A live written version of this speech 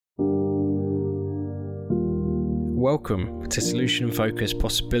Welcome to Solution Focused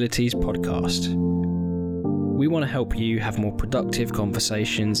Possibilities podcast. We want to help you have more productive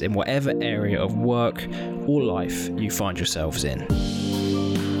conversations in whatever area of work or life you find yourselves in.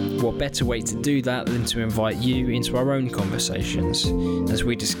 What better way to do that than to invite you into our own conversations as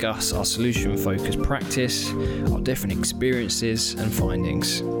we discuss our solution-focused practice, our different experiences and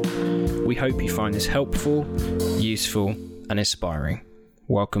findings. We hope you find this helpful, useful and inspiring.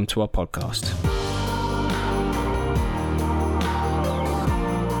 Welcome to our podcast.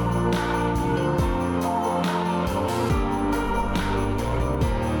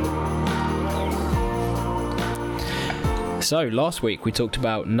 So last week we talked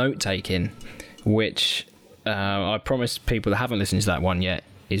about note-taking, which I promised people that haven't listened to that one yet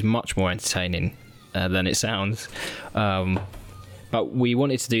is much more entertaining than it sounds. But we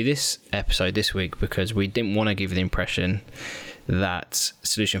wanted to do this episode this week because we didn't want to give the impression that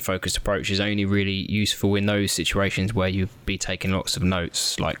solution-focused approach is only really useful in those situations where you'd be taking lots of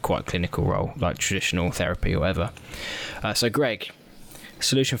notes, like quite a clinical role, like traditional therapy or whatever. So Greg,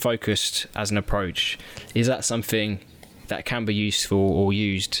 solution-focused as an approach, is that something that can be useful or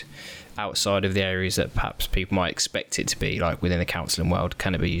used outside of the areas that perhaps people might expect it to be, like within the counselling world?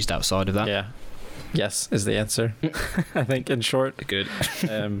 Can it be used outside of that? Yeah. Yes is the answer. I think in short. Good.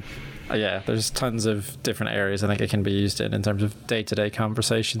 Yeah, there's tons of different areas I think it can be used in terms of day-to-day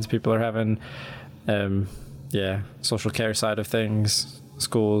conversations people are having. Social care side of things,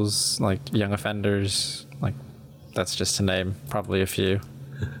 schools, like young offenders, like that's just to name probably a few.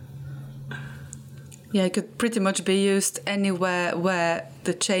 Yeah, it could pretty much be used anywhere where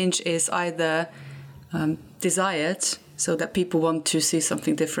the change is either desired, so that people want to see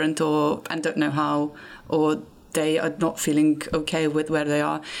something different and don't know how, or they are not feeling okay with where they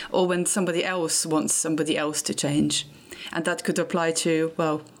are, or when somebody else wants somebody else to change. And that could apply to,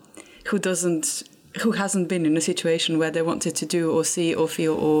 who hasn't been in a situation where they wanted to do or see or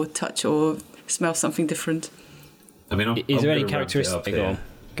feel or touch or smell something different. I mean, is there any characteristic?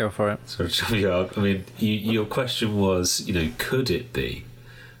 Go for it. I mean, your question was, could it be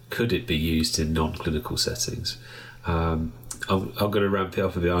used in non-clinical settings? I'm going to ramp it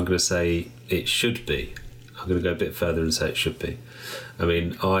up a bit. I'm going to say it should be. I'm going to go a bit further and say it should be. I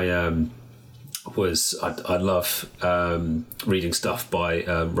mean, I love reading stuff by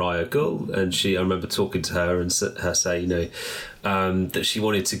Raya Gul, and I remember talking to her and her say, that she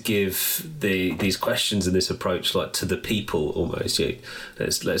wanted to give these questions and this approach like to the people almost.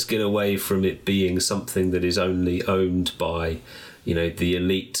 Let's get away from it being something that is only owned by, the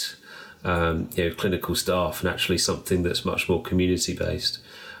elite, clinical staff, and actually something that's much more community based.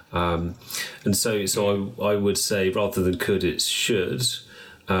 And so I would say rather than could, it's should.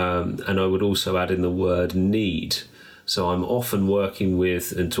 And I would also add in the word need. So I'm often working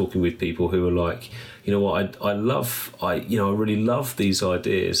with and talking with people who are like, I really love these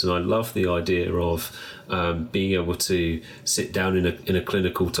ideas, and I love the idea of being able to sit down in a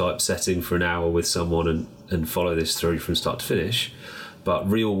clinical type setting for an hour with someone and follow this through from start to finish. But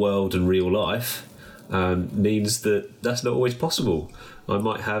real world and real life means that that's not always possible. I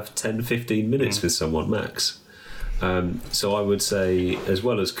might have 10, 15 minutes with someone max. So I would say, as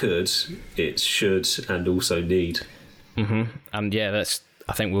well as could, it should and also need. Mm-hmm. And yeah,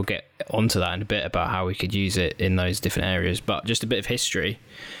 I think we'll get onto that in a bit about how we could use it in those different areas. But just a bit of history.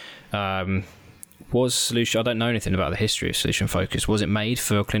 Was solution? I don't know anything about the history of solution focus. Was it made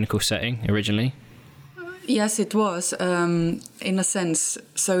for a clinical setting originally? Yes, it was, in a sense.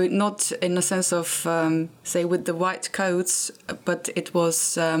 So not in a sense of, say, with the white coats, but it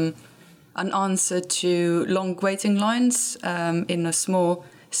was an answer to long waiting lines in a small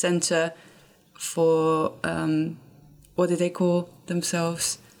centre for, what did they call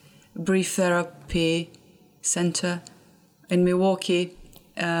themselves? Brief therapy centre in Milwaukee.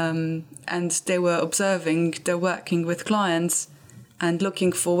 And they were observing, they're working with clients and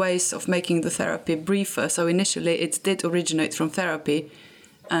looking for ways of making the therapy briefer. So initially it did originate from therapy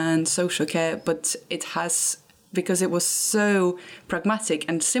and social care, but it has, because it was so pragmatic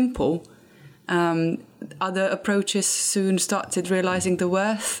and simple, other approaches soon started realizing the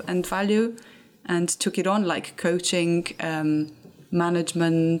worth and value and took it on, like coaching,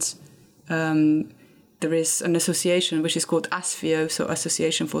 management. There is an association which is called ASFIO, so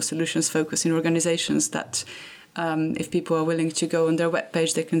Association for Solutions Focused in Organizations, that if people are willing to go on their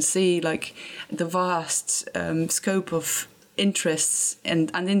webpage, they can see like the vast scope of interests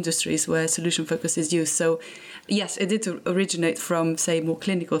and industries where solution focus is used. So yes, it did originate from, say, more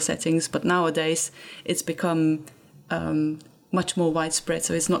clinical settings, but nowadays it's become much more widespread.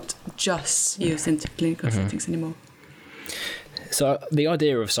 So it's not just used in clinical settings anymore. So the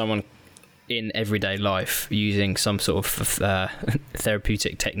idea of someone in everyday life using some sort of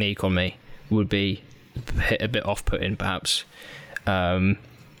therapeutic technique on me would be a bit off-putting, perhaps, and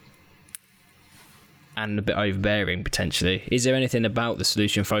a bit overbearing potentially. Is there anything about the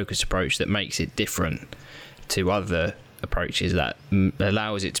solution-focused approach that makes it different to other approaches that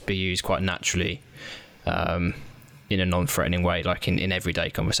allows it to be used quite naturally in a non-threatening way, like in everyday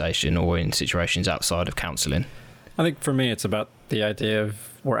conversation or in situations outside of counselling? I think for me, it's about the idea of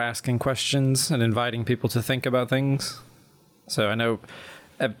we're asking questions and inviting people to think about things. So I know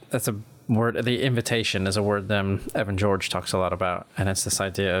that's a word, the invitation is a word that Evan George talks a lot about. And it's this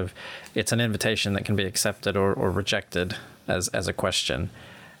idea of it's an invitation that can be accepted or rejected as a question.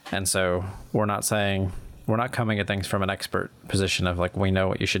 And so we're not coming at things from an expert position of like, we know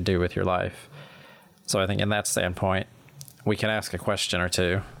what you should do with your life. So I think in that standpoint, we can ask a question or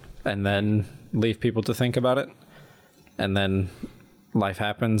two and then leave people to think about it. And then life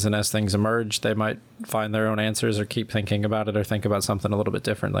happens, and as things emerge, they might find their own answers or keep thinking about it or think about something a little bit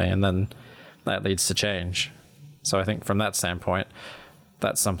differently, and then that leads to change. So I think from that standpoint,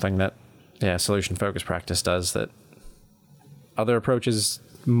 that's something that, solution-focused practice does that other approaches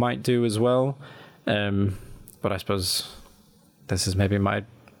might do as well. But I suppose this is maybe my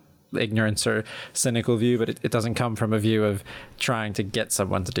ignorance or cynical view, but it doesn't come from a view of trying to get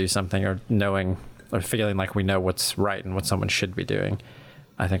someone to do something or knowing or feeling like we know what's right and what someone should be doing.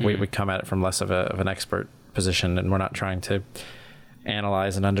 I think we come at it from less of an expert position, and we're not trying to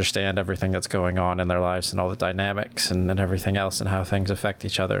analyze and understand everything that's going on in their lives and all the dynamics and everything else and how things affect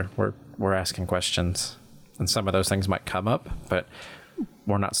each other. We're asking questions, and some of those things might come up, but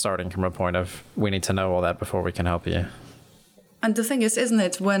we're not starting from a point of we need to know all that before we can help you. And the thing is, isn't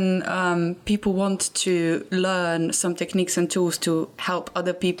it, when people want to learn some techniques and tools to help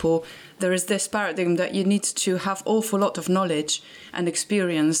other people, there is this paradigm that you need to have awful lot of knowledge and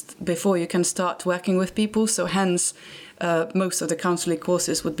experience before you can start working with people. So hence, most of the counseling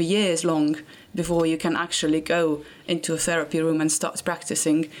courses would be years long before you can actually go into a therapy room and start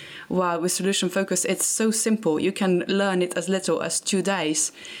practicing. While with Solution Focus, it's so simple. You can learn it as little as 2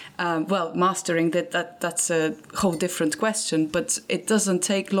 days. Mastering that's a whole different question, but it doesn't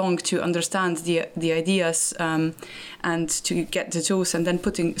take long to understand the ideas and to get the tools and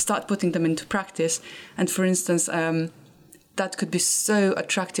then start putting them into practice. And for instance, that could be so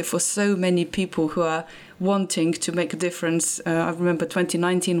attractive for so many people who are wanting to make a difference. I remember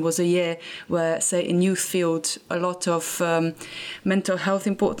 2019 was a year where, say, in youth field, a lot of mental health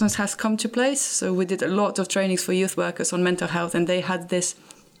importance has come to place. So we did a lot of trainings for youth workers on mental health, and they had this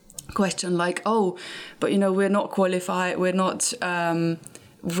question like, but we're not qualified, we're not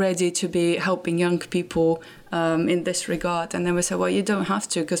ready to be helping young people in this regard. And then we said, well, you don't have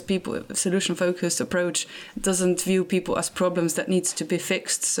to, because solution-focused approach doesn't view people as problems that needs to be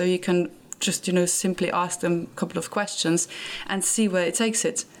fixed. So you can just, simply ask them a couple of questions and see where it takes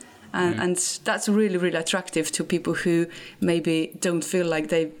it. And that's really, really attractive to people who maybe don't feel like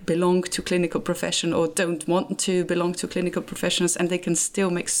they belong to clinical profession or don't want to belong to clinical professions, and they can still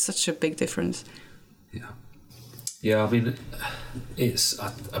make such a big difference. Yeah, I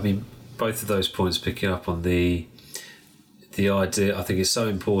mean, both of those points picking up on the idea, I think it's so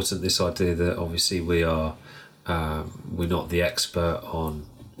important, this idea that obviously we're not the expert on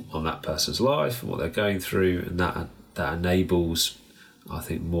that person's life and what they're going through, and that enables, I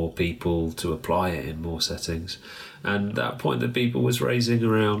think, more people to apply it in more settings. And that point that people was raising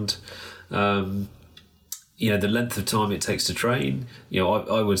around, the length of time it takes to train,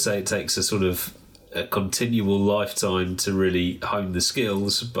 I would say it takes a sort of a continual lifetime to really hone the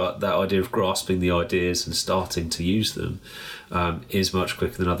skills, but that idea of grasping the ideas and starting to use them is much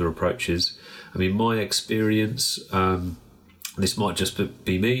quicker than other approaches. I mean, my experience, this might just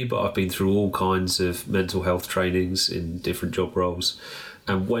be me, but I've been through all kinds of mental health trainings in different job roles.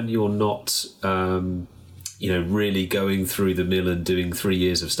 And when you're not, really going through the mill and doing 3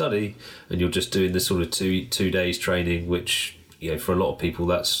 years of study, and you're just doing this sort of two days training, which, for a lot of people,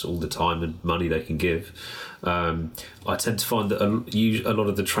 that's all the time and money they can give. I tend to find that a lot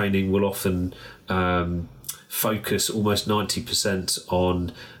of the training will often focus almost 90%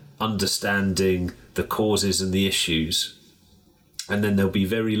 on understanding the causes and the issues. And then there'll be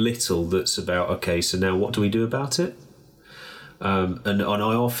very little that's about, okay, so now what do we do about it? And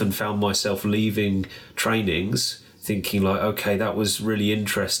I often found myself leaving trainings thinking like, okay, that was really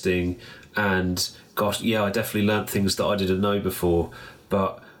interesting, and gosh, yeah, I definitely learnt things that I didn't know before,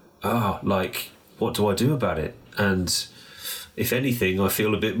 but what do I do about it? And if anything, I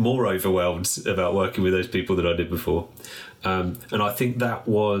feel a bit more overwhelmed about working with those people than I did before. And I think that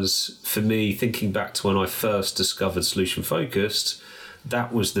was, for me, thinking back to when I first discovered Solution Focused,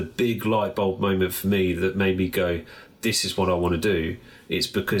 that was the big light bulb moment for me that made me go, this is what I want to do. It's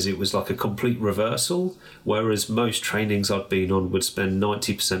because it was like a complete reversal, whereas most trainings I'd been on would spend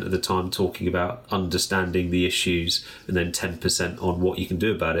 90% of the time talking about understanding the issues and then 10% on what you can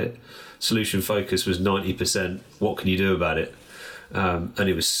do about it. Solution focus was 90% what can you do about it. And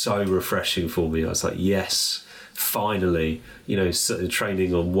it was so refreshing for me. I was like, yes, finally,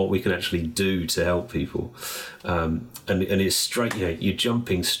 training on what we can actually do to help people. And it's straight, you're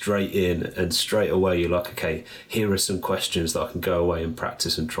jumping straight in, and straight away you're like, okay, here are some questions that I can go away and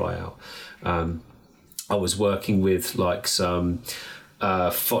practice and try out. I was working with like some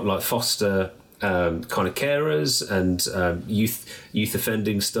foster kind of carers and youth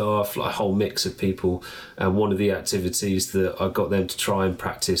offending staff, like a whole mix of people. And one of the activities that I got them to try and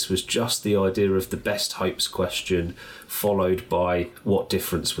practice was just the idea of the best hopes question, followed by what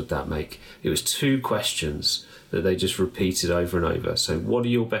difference would that make? It was 2 questions that they just repeated over and over. So what are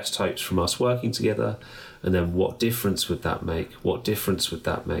your best hopes from us working together? And then what difference would that make? What difference would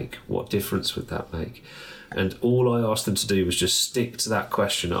that make? What difference would that make? And all I asked them to do was just stick to that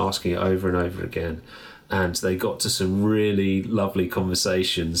question, asking it over and over again. And they got to some really lovely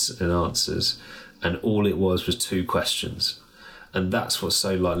conversations and answers. And all it was 2 questions. And that's what's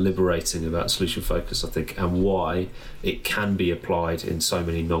so liberating about solution focus, I think, and why it can be applied in so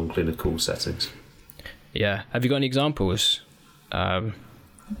many non-clinical settings. Yeah. Have you got any examples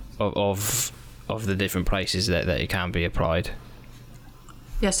of the different places that it can be applied?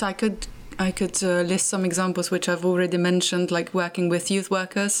 Yes, I could list some examples which I've already mentioned, like working with youth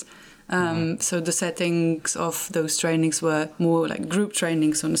workers. So the settings of those trainings were more like group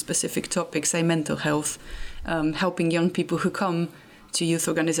trainings on a specific topic, say mental health, helping young people who come to youth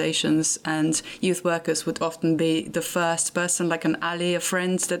organizations, and youth workers would often be the first person, like an ally, a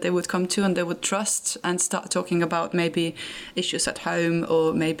friend that they would come to and they would trust, and start talking about maybe issues at home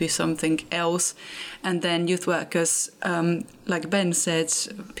or maybe something else. And then youth workers, like Ben said,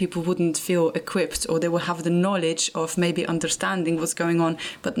 people wouldn't feel equipped, or they will have the knowledge of maybe understanding what's going on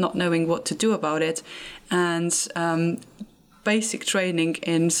but not knowing what to do about it. And basic training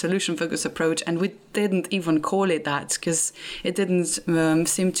in solution focused approach, and we didn't even call it that because it didn't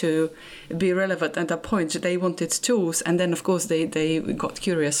seem to be relevant at that point. They wanted tools, and then of course they got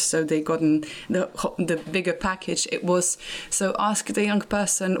curious, so they got the bigger package. It was, so ask the young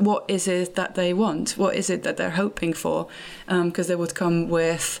person what is it that they want, what is it that they're hoping for, because they would come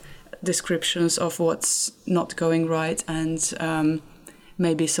with descriptions of what's not going right, and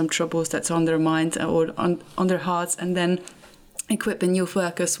maybe some troubles that's on their mind or on their hearts, and then equipping youth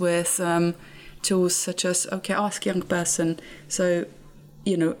workers with tools such as, okay, ask young person, so,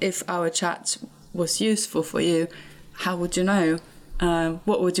 if our chat was useful for you, how would you know?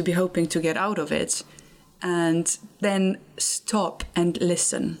 What would you be hoping to get out of it? And then stop and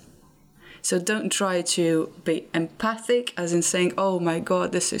listen. So don't try to be empathic, as in saying, oh my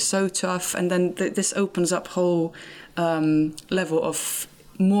God, this is so tough. And then this opens up whole level of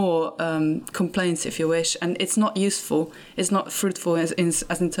more complaints, if you wish, and it's not useful, it's not fruitful as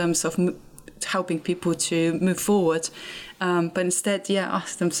in terms of helping people to move forward, but instead,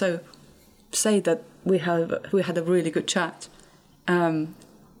 ask them, so say that we had a really good chat, and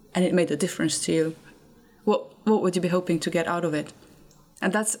it made a difference to you. What would you be hoping to get out of it?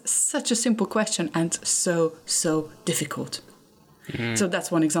 And that's such a simple question and so difficult. So that's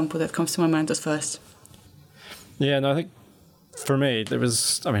one example that comes to my mind as first. Yeah, no, I think for me,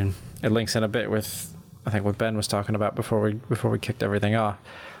 it links in a bit with, I think, what Ben was talking about before we kicked everything off.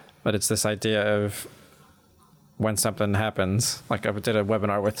 But it's this idea of when something happens, like I did a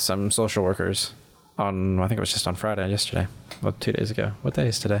webinar with some social workers on, I think it was just on Friday, yesterday, 2 days ago. What day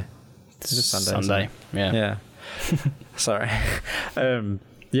is today? It's just Sunday. Yeah. Sorry.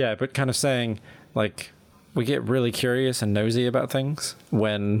 But kind of saying, like, we get really curious and nosy about things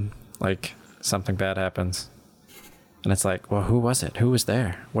when, like, something bad happens. And it's like, well, who was it? Who was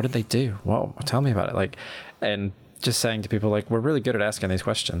there? What did they do? Well, tell me about it. Like, and just saying to people, like, we're really good at asking these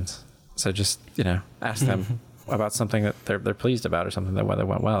questions. So just, ask them about something that they're pleased about or something that whether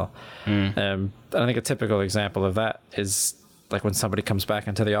went well. And I think a typical example of that is like when somebody comes back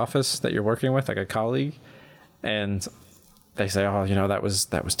into the office that you're working with, like a colleague, and they say, oh, that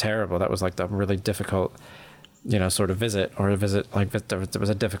was terrible. That was like the really difficult, sort of visit, or a visit, like there was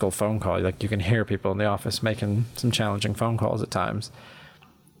a difficult phone call. Like you can hear people in the office making some challenging phone calls at times.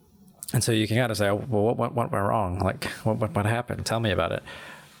 And so you can kind of say, oh, well, what went wrong? Like what happened? Tell me about it.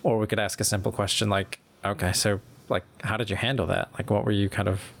 Or we could ask a simple question like, okay, so like, how did you handle that? Like, what were you kind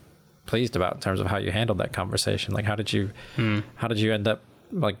of pleased about in terms of how you handled that conversation? Like, how did you end up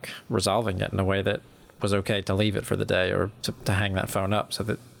like resolving it in a way that was okay to leave it for the day or to hang that phone up, so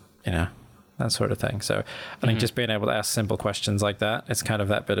that, you know, that sort of thing. So I think just being able to ask simple questions like that, it's kind of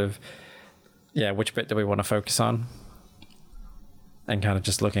that bit of, yeah, which bit do we want to focus on? And kind of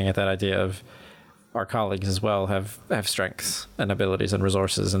just looking at that idea of our colleagues as well have strengths and abilities and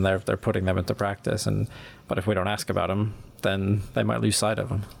resources, and they're putting them into practice. But if we don't ask about them, then they might lose sight of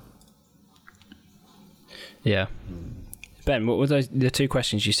them. Yeah. Ben, what were the two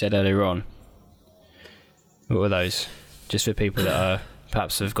questions you said earlier on? What were those? Just for people that are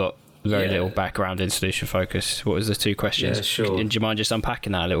perhaps have got very little background in solution focus. What was the two questions? Yeah, sure. And do you mind just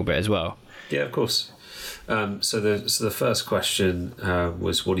unpacking that a little bit as well? Yeah, of course. So the first question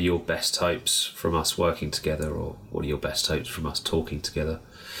was, what are your best hopes from us working together, or what are your best hopes from us talking together?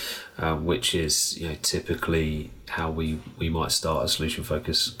 Which is, you know, typically how we might start a solution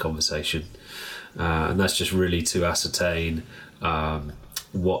focused conversation, and that's just really to ascertain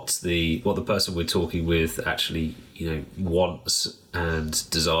what the person we're talking with actually, you know, wants and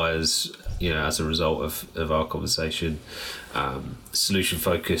desires, you know, as a result of our conversation. Solution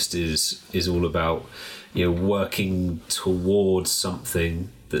focused is all about, you know, working towards something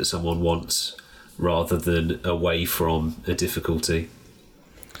that someone wants rather than away from a difficulty.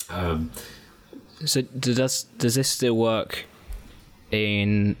 So does this still work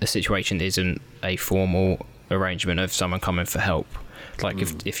in a situation that isn't a formal arrangement of someone coming for help? Like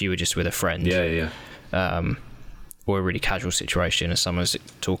if you were just with a friend, or a really casual situation and someone's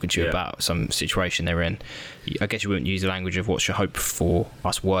talking to you about some situation they're in, I guess you wouldn't use the language of what's your hope for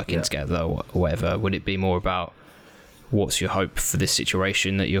us working together or whatever. Would it be more about what's your hope for this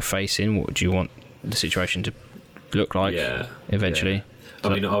situation that you're facing? What do you want the situation to look like eventually? Yeah. I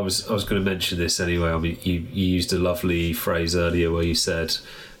mean, I was going to mention this anyway. I mean, you used a lovely phrase earlier where you said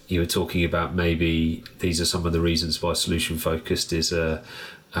you were talking about maybe these are some of the reasons why solution focused is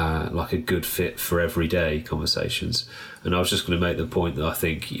like a good fit for everyday conversations. And I was just going to make the point that I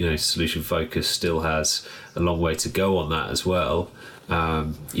think, you know, solution focus still has a long way to go on that as well.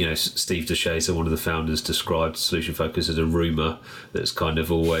 You know, Steve DeShazer, one of the founders, described solution focus as a rumour that's kind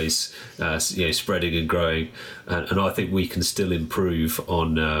of always you know, spreading and growing, and I think we can still improve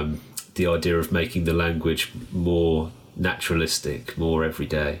on the idea of making the language more naturalistic, more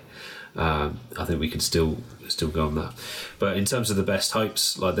everyday. I think we can still go on that. But in terms of the best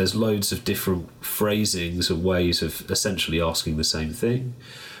hopes, like, there's loads of different phrasings and ways of essentially asking the same thing.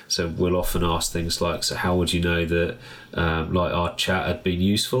 So we'll often ask things like, so how would you know that like our chat had been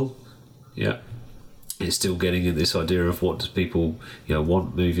useful? Yeah. It's still getting at this idea of what do people, you know,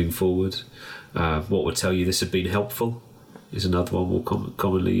 want moving forward. What would tell you this had been helpful is another one we'll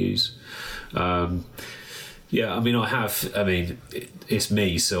commonly use. Yeah, I mean, it's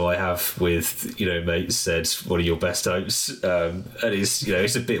me, so I have with, you know, mates said, what are your best hopes? And it's, you know,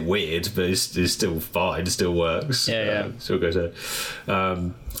 it's a bit weird, but it's still fine, it still works. Still goes ahead.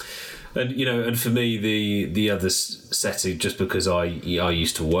 And, you know, and for me, the other setting, just because I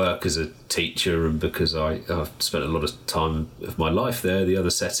used to work as a teacher and because I've spent a lot of time of my life there, the other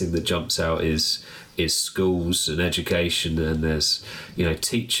setting that jumps out is schools and education. And there's, you know,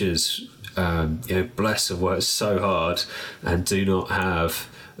 teachers, you know, bless them, work so hard and do not have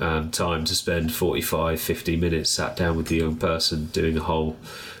time to spend 45, 50 minutes sat down with the young person doing a whole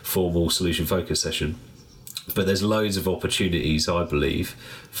formal solution focus session. But there's loads of opportunities, I believe,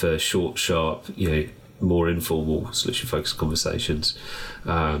 for short, sharp, you know, more informal solution focused conversations.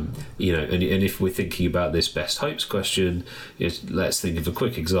 You know, and if we're thinking about this best hopes question, let's think of a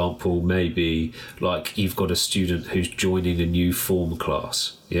quick example. Maybe like you've got a student who's joining a new form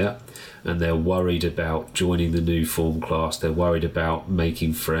class, and they're worried about joining the new form class. They're worried about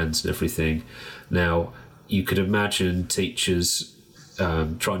making friends and everything. Now, you could imagine teachers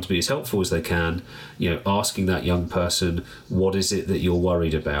trying to be as helpful as they can, you know, asking that young person, what is it that you're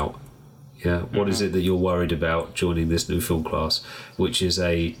worried about? What is it that you're worried about joining this new film class, which is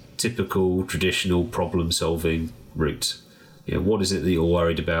a typical traditional problem solving route? What is it that you're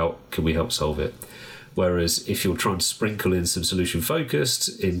worried about? Can we help solve it? Whereas if you're trying to sprinkle in some solution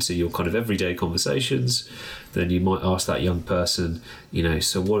focused into your kind of everyday conversations, then you might ask that young person, you know,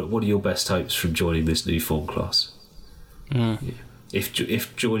 so what are your best hopes from joining this new form class?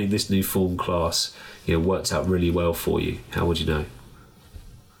 If joining this new form class, you know, worked out really well for you, how would you know?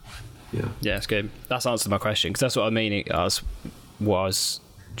 Yeah, that's good. That's answered my question, because that's what I mean. What I was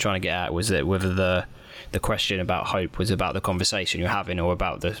trying to get at was that whether the question about hope was about the conversation you're having or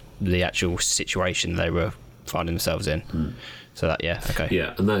about the actual situation they were finding themselves in. So that,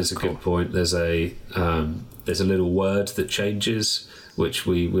 and that is a good point. There's a little word that changes, which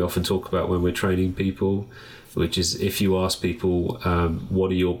we often talk about when we're training people, which is if you ask people, what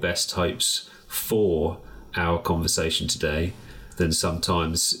are your best hopes for our conversation today, then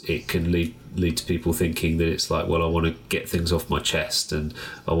sometimes it can lead to people thinking that it's like, well, I want to get things off my chest and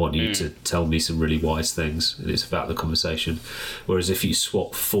I want you to tell me some really wise things, and it's about the conversation. Whereas if you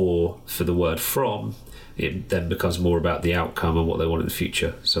swap for the word from, it then becomes more about the outcome and what they want in the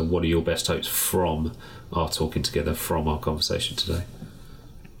future. So what are your best hopes from our talking together, from our conversation today?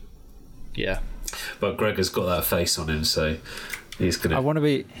 Yeah. But Greg has got that face on him, so he's gonna. I want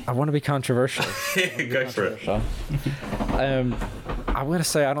to be controversial. Go for it. I'm going to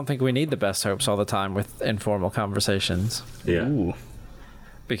say I don't think we need the best hopes all the time with informal conversations. Yeah. Ooh.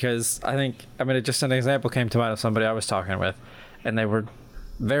 Because just an example came to mind of somebody I was talking with, and they were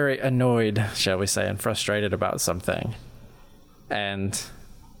very annoyed, shall we say, and frustrated about something. And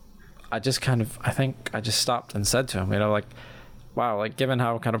I just stopped and said to him, like, wow, like, given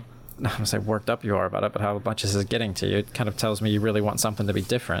how kind of, I'm going to say worked up you are about it, but how much this is getting to you, it kind of tells me you really want something to be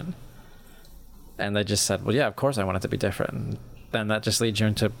different. And they just said, well, yeah, of course I want it to be different. And then that just leads you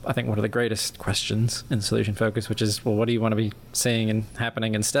into, I think, one of the greatest questions in Solution Focus, which is, well, what do you want to be seeing and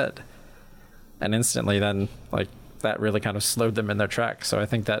happening instead? And instantly then, like, that really kind of slowed them in their tracks. So I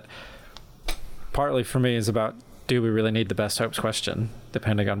think that partly for me is about, do we really need the best hopes question,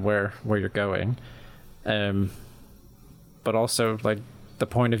 depending on where you're going. But also, like, the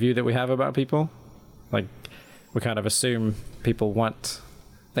point of view that we have about people. Like, we kind of assume people want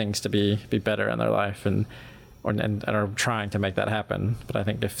things to be better in their life and are trying to make that happen. But I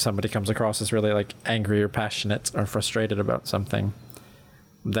think if somebody comes across as really, like, angry or passionate or frustrated about something,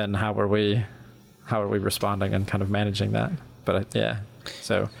 then how are we responding and kind of managing that? But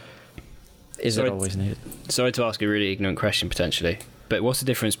so is it always needed? Sorry to ask a really ignorant question potentially, but what's the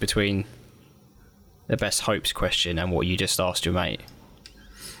difference between the best hopes question and what you just asked your mate?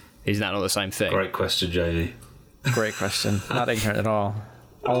 Is that not the same thing? Great question, Jamie. Great question. Not ignorant at all.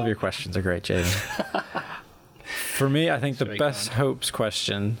 All of your questions are great, Jamie. For me, I think the best hopes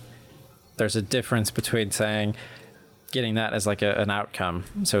question, there's a difference between saying, getting that as like an outcome.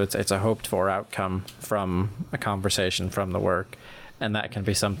 So it's a hoped for outcome from a conversation, from the work. And that can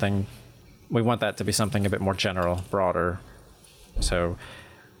be something, we want that to be something a bit more general, broader. So,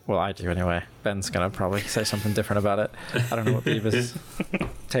 well, I do anyway. Ben's going to probably say something different about it. I don't know what Beavis'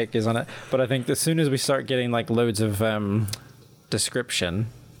 take is on it. But I think as soon as we start getting like loads of description,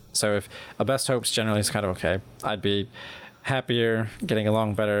 so if a best hopes generally is kind of okay, I'd be happier, getting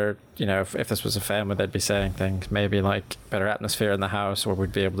along better. If this was a family, they'd be saying things maybe like better atmosphere in the house, or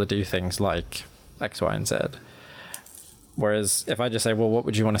we'd be able to do things like X, Y, and Z. Whereas if I just say, well, what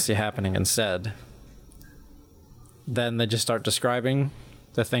would you want to see happening instead? Then they just start describing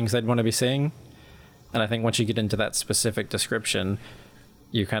the things they'd want to be seeing. And I think once you get into that specific description,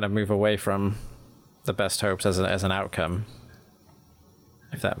 you kind of move away from the best hopes as an outcome,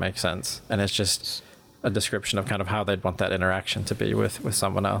 if that makes sense. And it's just a description of kind of how they'd want that interaction to be with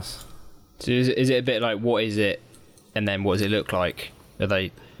someone else. So is it a bit like, what is it, and then what does it look like? Is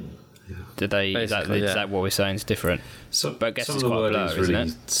that what we're saying is different? But I guess it's quite blur, isn't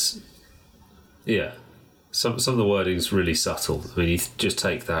it? Yeah. Some of the wording is really subtle. I mean, you just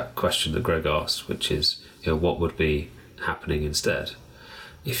take that question that Greg asked, which is, what would be happening instead?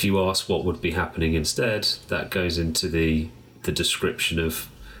 If you ask what would be happening instead, that goes into the description of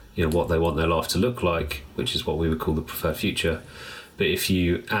what they want their life to look like, which is what we would call the preferred future. But if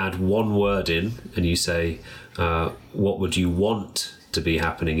you add one word in and you say, what would you want to be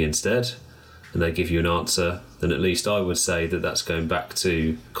happening instead, and they give you an answer, then at least I would say that that's going back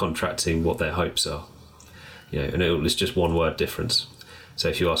to contracting what their hopes are. And it's just one word difference. So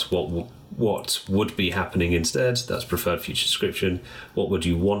if you ask what would be happening instead, that's preferred future description. What would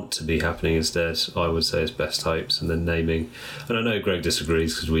you want to be happening instead? I would say is best hopes, and then naming. And I know Greg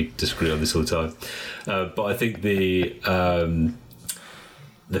disagrees because we disagree on this all the time. But I think the kind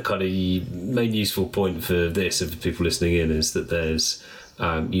of main useful point for this, of the people listening in, is that there's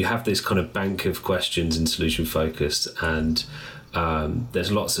you have this kind of bank of questions in Solution Focused, and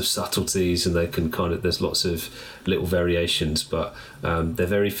there's lots of subtleties, and there's lots of little variations, but they're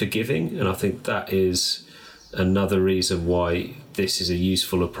very forgiving. And I think that is another reason why this is a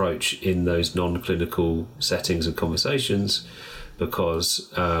useful approach in those non-clinical settings and conversations, because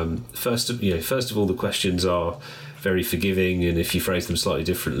first of all, the questions are very forgiving, and if you phrase them slightly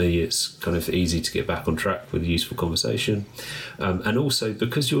differently, it's kind of easy to get back on track with a useful conversation. And also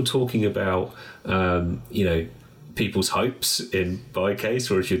because you're talking about people's hopes in my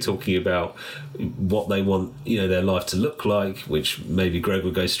case, or if you're talking about what they want their life to look like, which maybe Greg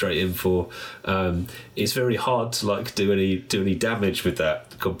would go straight in for, it's very hard to do any damage with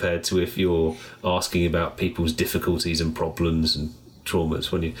that, compared to if you're asking about people's difficulties and problems and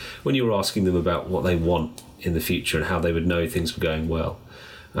traumas, when you were asking them about what they want in the future and how they would know things were going well.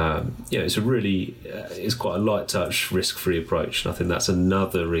 It's a really it's quite a light touch, risk-free approach, and I think that's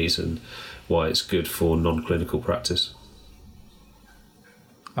another reason why it's good for non-clinical practice.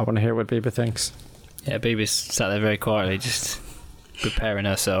 I want to hear what Biba thinks. Yeah, Biba's sat there very quietly, just preparing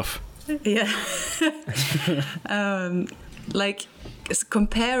herself. Yeah.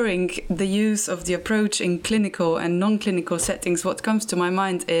 Comparing the use of the approach in clinical and non-clinical settings, what comes to my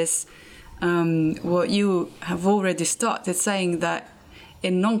mind is what you have already started saying, that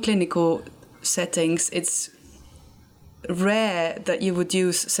in non-clinical settings, it's rare that you would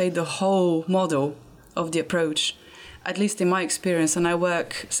use, say, the whole model of the approach, at least in my experience. And I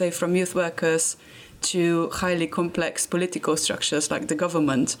work, say, from youth workers to highly complex political structures like the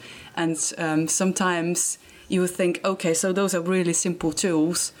government. And sometimes you would think, okay, so those are really simple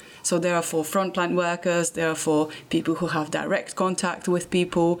tools. So they are for frontline workers, they are for people who have direct contact with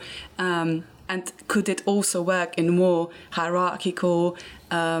people. And could it also work in more hierarchical,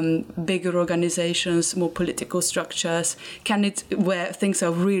 bigger organizations, more political structures? Can it, where things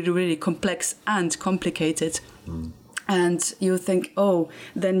are really, really complex and complicated? And you think,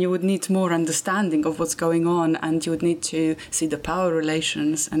 then you would need more understanding of what's going on, and you would need to see the power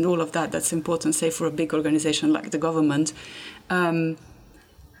relations and all of that. That's important, say, for a big organization like the government. And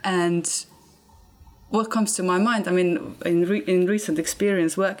what comes to my mind, I mean, in recent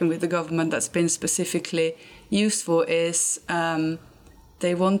experience working with the government, that's been specifically useful is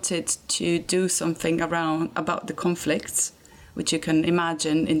they wanted to do something about the conflicts, which you can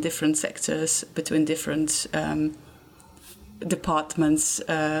imagine in different sectors between different departments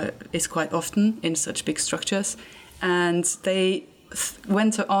is quite often in such big structures. And they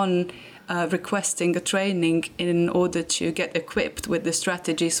went on requesting a training in order to get equipped with the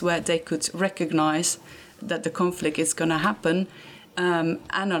strategies where they could recognize that the conflict is going to happen,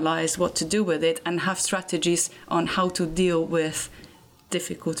 analyze what to do with it, and have strategies on how to deal with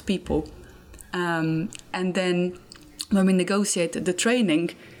difficult people. And then when we negotiated the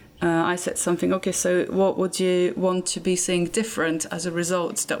training, I said something, okay, so what would you want to be seeing different as a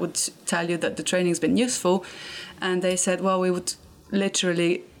result that would tell you that the training's been useful? And they said, well, we would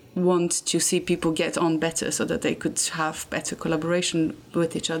literally want to see people get on better so that they could have better collaboration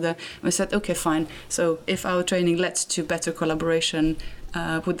with each other. And we said, okay, fine. So if our training led to better collaboration,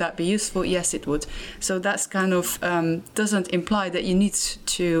 would that be useful? Yes, it would. So that's kind of doesn't imply that you need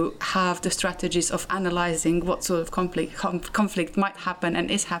to have the strategies of analyzing what sort of conflict might happen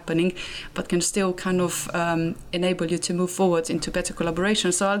and is happening, but can still kind of enable you to move forward into better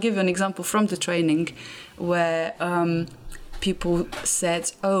collaboration. So I'll give you an example from the training where people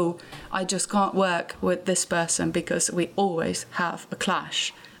said, I just can't work with this person because we always have a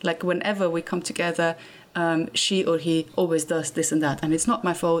clash. Like whenever we come together, she or he always does this and that, and it's not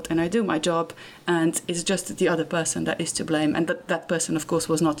my fault, and I do my job, and it's just the other person that is to blame. And that person, of course,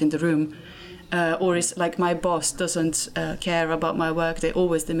 was not in the room. Or it's like my boss doesn't care about my work, they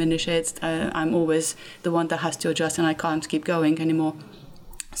always diminish it, I'm always the one that has to adjust, and I can't keep going anymore.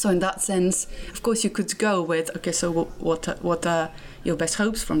 So in that sense, of course, you could go with, okay, so what are your best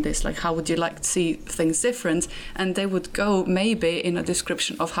hopes from this? Like, how would you like to see things different? And they would go maybe in a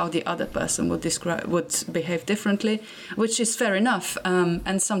description of how the other person would behave differently, which is fair enough,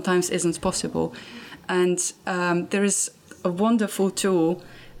 and sometimes isn't possible. And there is a wonderful tool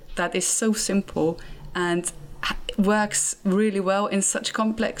that is so simple and works really well in such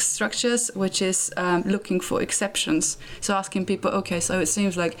complex structures, which is looking for exceptions. So asking people, okay, so it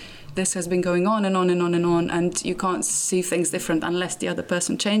seems like this has been going on and on and on and on, and you can't see things different unless the other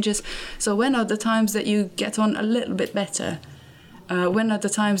person changes. So when are the times that you get on a little bit better? When are the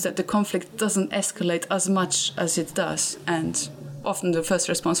times that the conflict doesn't escalate as much as it does? And often the first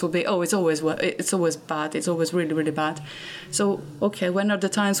response will be, it's always bad, it's always really, really bad. So, okay, when are the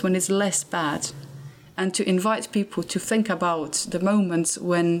times when it's less bad? And to invite people to think about the moments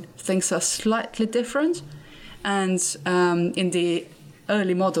when things are slightly different. And in the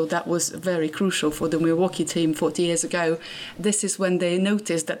early model, that was very crucial for the Milwaukee team 40 years ago. This is when they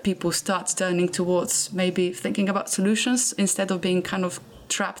noticed that people start turning towards maybe thinking about solutions instead of being kind of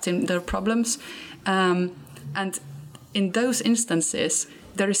trapped in their problems. And in those instances,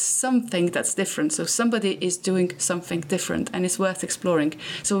 there is something that's different. So somebody is doing something different and it's worth exploring.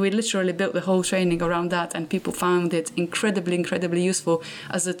 So we literally built the whole training around that, and people found it incredibly, incredibly useful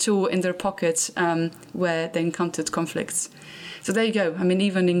as a tool in their pocket where they encountered conflicts. So there you go. I mean,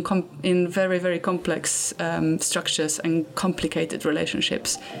 even in very, very complex structures and complicated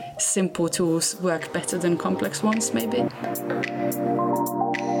relationships, simple tools work better than complex ones, maybe.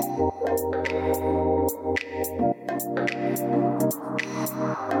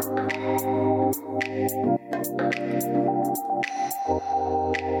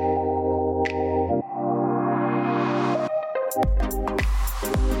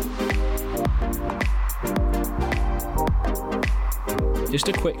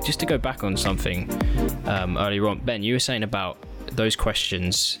 Just to go back on something earlier on, Ben, you were saying about those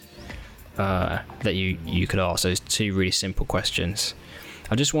questions that you could ask, those two really simple questions.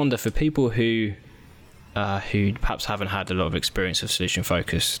 I just wonder, for people who perhaps haven't had a lot of experience of the solution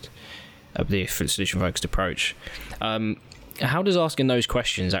focused approach, how does asking those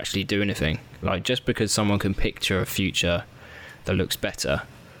questions actually do anything? Like, just because someone can picture a future that looks better,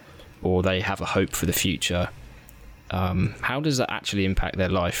 or they have a hope for the future, how does that actually impact their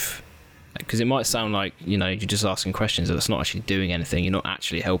life? Because it might sound like, you're just asking questions, that's not actually doing anything. You're not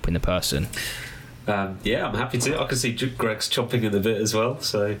actually helping the person. Yeah, I'm happy to. I can see Greg's chomping at the bit as well,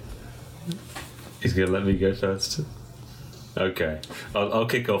 so he's going to let me go first. Okay, I'll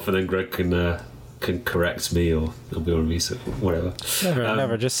kick off, and then Greg can correct me, or it'll be on me, so whatever.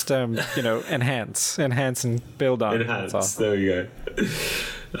 Never. Just enhance and build on. Enhance. There we go.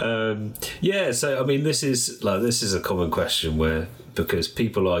 Yeah. So I mean, this is a common question because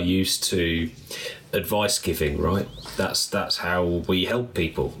people are used to advice giving, right? That's how we help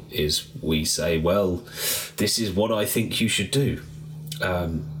people. Is we say, well, this is what I think you should do.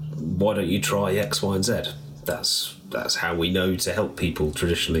 Why don't you try X, Y, and Z? That's how we know to help people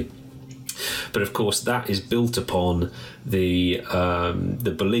traditionally. But of course, that is built upon the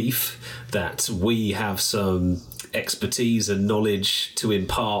belief that we have some expertise and knowledge to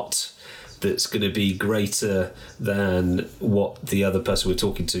impart that's going to be greater than what the other person we're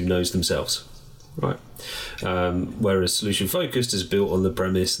talking to knows themselves, right? Whereas solution focused is built on the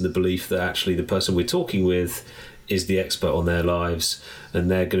premise and the belief that actually the person we're talking with is the expert on their lives,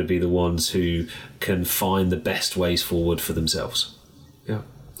 and they're going to be the ones who can find the best ways forward for themselves. Yeah.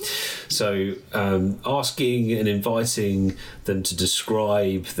 So asking and inviting them to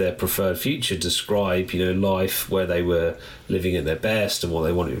describe their preferred future, describe life where they were living at their best and what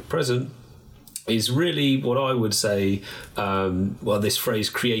they wanted at present, is really what I would say, this phrase,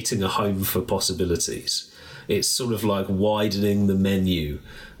 creating a home for possibilities. It's sort of like widening the menu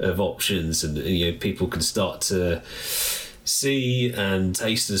of options, and people can start to see and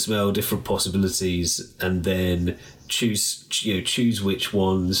taste and smell different possibilities, and then choose which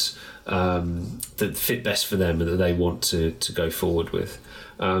ones that fit best for them and that they want to go forward with.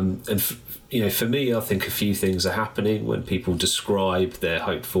 For me, I think a few things are happening when people describe their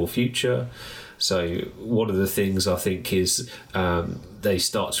hoped for future. So one of the things I think is they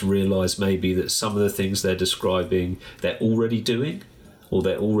start to realise maybe that some of the things they're describing they're already doing, or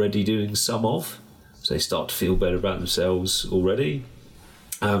they're already doing some of. So they start to feel better about themselves already.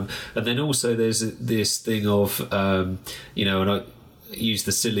 And then also there's this thing of, and I use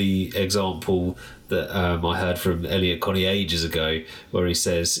the silly example that I heard from Elliot Connie ages ago, where he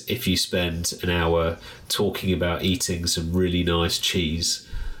says, if you spend an hour talking about eating some really nice cheese,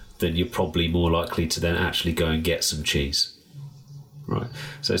 then you're probably more likely to then actually go and get some cheese. Right.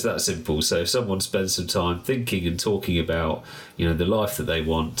 So it's that simple. So if someone spends some time thinking and talking about, the life that they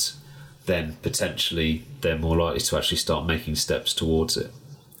want, then potentially they're more likely to actually start making steps towards it.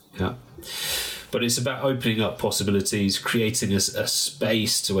 Yeah. But it's about opening up possibilities, creating a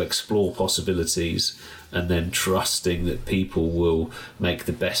space to explore possibilities, and then trusting that people will make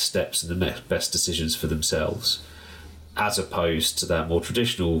the best steps and the best decisions for themselves, as opposed to that more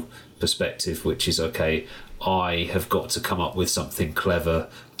traditional perspective, which is, okay, I have got to come up with something clever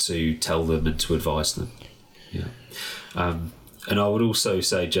to tell them and to advise them. Yeah. And I would also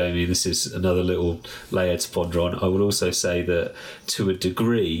say, Jamie, this is another little layer to ponder on. I would also say that to a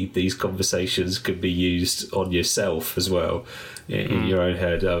degree, these conversations can be used on yourself as well, in your own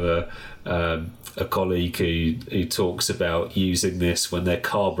head. I have a colleague who talks about using this when their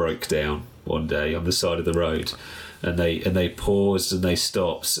car broke down one day on the side of the road. And they paused and they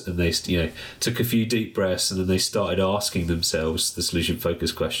stopped and they took a few deep breaths, and then they started asking themselves the solution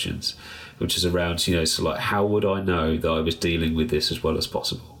focused questions, which is around so like, how would I know that I was dealing with this as well as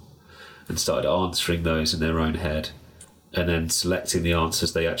possible, and started answering those in their own head, and then selecting the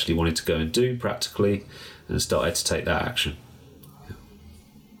answers they actually wanted to go and do practically, and started to take that action.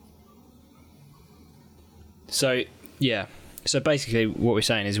 So basically what we're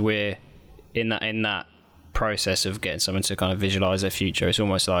saying is we're in that process of getting someone to kind of visualize their future. It's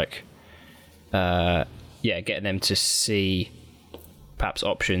almost like getting them to see perhaps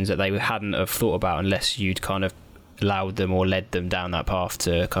options that they hadn't have thought about unless you'd kind of allowed them or led them down that path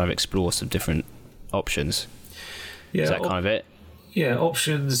to kind of explore some different options. Is that kind of it? Yeah,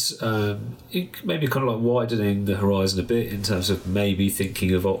 options, maybe kind of like widening the horizon a bit in terms of maybe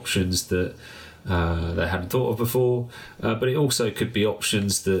thinking of options that they hadn't thought of before, but it also could be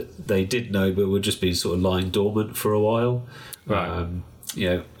options that they did know but would just be sort of lying dormant for a while. Right.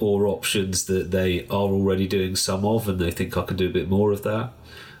 Or options that they are already doing some of and they think I can do a bit more of that.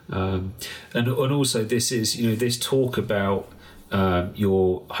 And also this is, this talk about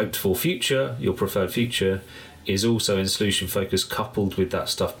your hoped for future, your preferred future, is also in solution focus, coupled with that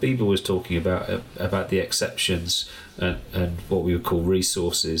stuff Bieber was talking about the exceptions and what we would call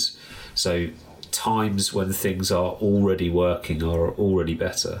resources. So times when things are already working or are already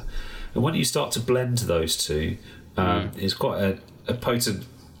better. And when you start to blend those two, it's quite a potent,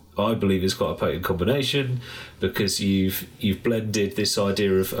 I believe it's quite a potent combination, because you've blended this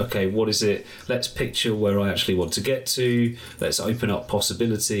idea of, okay, what is it? Let's picture where I actually want to get to. Let's open up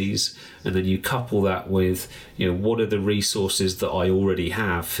possibilities, and then you couple that with, what are the resources that I already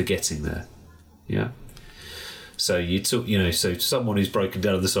have for getting there? Yeah. So you talk, so someone who's broken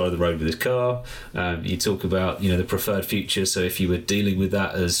down on the side of the road with his car. You talk about, the preferred future. So if you were dealing with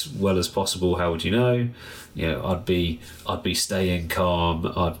that as well as possible, how would you know? I'd be staying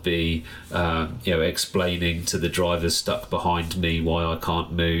calm. I'd be, explaining to the drivers stuck behind me why I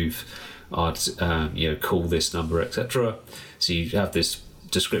can't move. I'd, call this number, etc. So you have this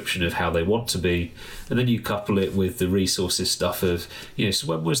description of how they want to be, and then you couple it with the resources stuff of, so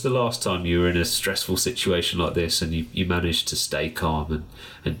when was the last time you were in a stressful situation like this and you managed to stay calm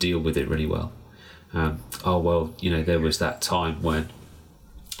and deal with it really well? There was that time when,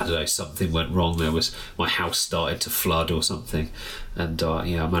 I don't know, something went wrong. My house started to flood or something, and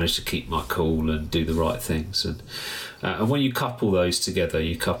I managed to keep my cool and do the right things. And when you couple those together,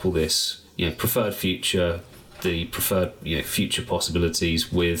 you couple this, preferred future, the preferred future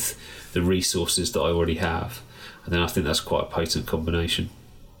possibilities with the resources that I already have, and then I think that's quite a potent combination.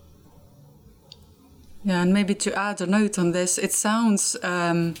 Yeah, and maybe to add a note on this, it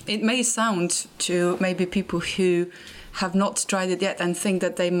may sound to maybe people who have not tried it yet and think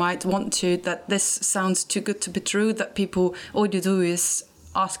that they might want to, that this sounds too good to be true, that all you do is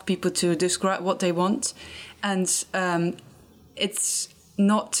ask people to describe what they want, and it's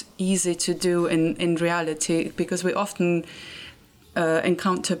not easy to do in reality, because we often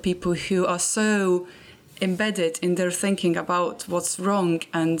encounter people who are so embedded in their thinking about what's wrong,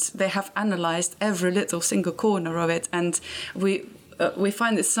 and they have analyzed every little single corner of it, and we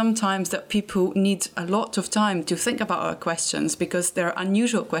find it sometimes that people need a lot of time to think about our questions, because they're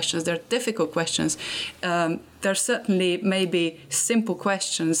unusual questions, they're difficult questions. There certainly maybe simple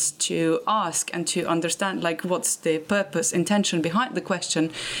questions to ask and to understand, like what's the purpose, intention behind the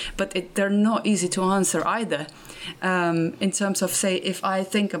question, but they're not easy to answer either. In terms of, say, if I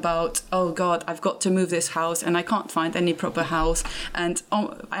think about, oh God, I've got to move this house and I can't find any proper house, and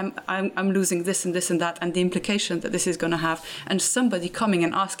I'm losing this and this and that, and the implication that this is going to have, and somebody coming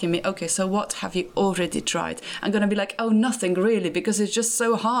and asking me, okay, so what have you already tried? I'm going to be like, oh, nothing really, because it's just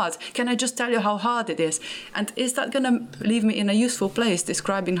so hard. Can I just tell you how hard it is? And is that going to leave me in a useful place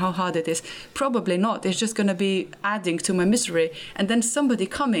describing how hard it is? Probably not. It's just going to be adding to my misery. And then somebody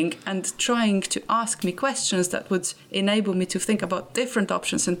coming and trying to ask me questions that would enable me to think about different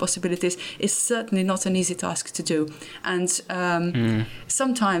options and possibilities is certainly not an easy task to do. And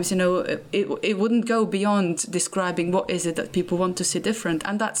sometimes, it wouldn't go beyond describing what is it that people want to see different.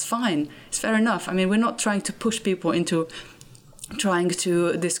 And that's fine. It's fair enough. I mean, we're not trying to push people into trying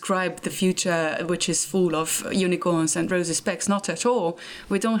to describe the future which is full of unicorns and rosy specks. Not at all.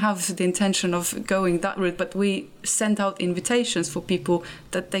 We don't have the intention of going that route, but we send out invitations for people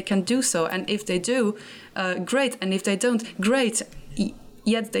that they can do so, and if they do, great, and if they don't, great,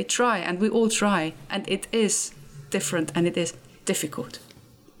 yet they try, and we all try, and it is different and it is difficult.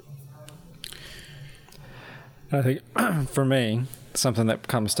 I think for me, something that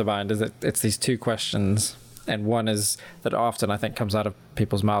comes to mind is that it's these two questions. And one is that often I think comes out of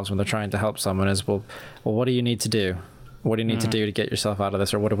people's mouths when they're trying to help someone is, well, what do you need to do? What do you need to do to get yourself out of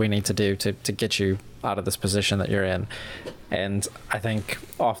this? Or what do we need to do to get you out of this position that you're in? And I think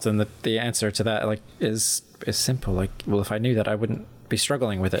often the answer to that is simple. Like, well, if I knew that, I wouldn't be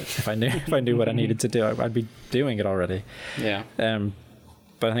struggling with it. If I knew what I needed to do, I'd be doing it already. Yeah.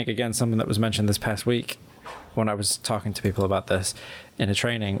 But I think, again, something that was mentioned this past week when I was talking to people about this in a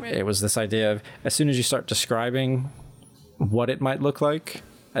training, it was this idea of, as soon as you start describing what it might look like,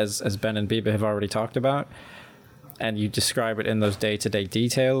 as Ben and Biba have already talked about, and you describe it in those day-to-day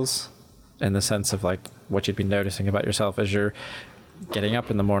details, in the sense of like what you'd be noticing about yourself as you're getting up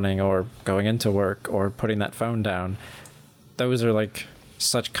in the morning or going into work or putting that phone down, those are like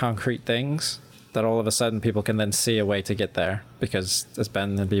such concrete things that all of a sudden people can then see a way to get there, because as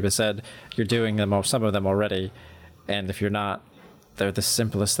Ben and Biba said, you're doing them, or some of them already, and if you're not, they're the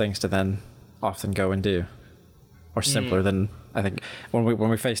simplest things to then often go and do, or simpler than, I think when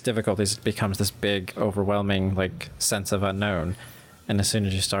we face difficulties, it becomes this big overwhelming like sense of unknown, and as soon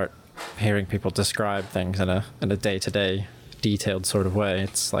as you start hearing people describe things in a day-to-day detailed sort of way,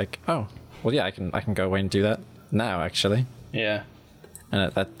 it's like, oh well, yeah, I can go away and do that now actually. Yeah. And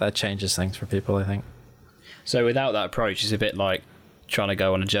that changes things for people, I think. So without that approach, it's a bit like trying to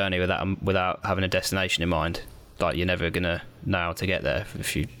go on a journey without having a destination in mind. Like, you're never gonna know how to get there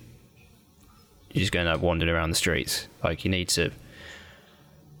if you're just going to wandering around the streets. Like, you need to,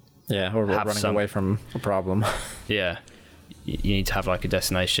 or running away from a problem. Yeah, you need to have like a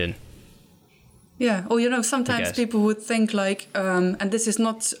destination. Yeah, or sometimes people would think like, and this is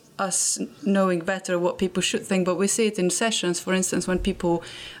not us knowing better what people should think, but we see it in sessions, for instance, when people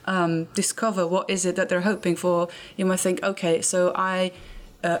discover what is it that they're hoping for. You might think, okay, so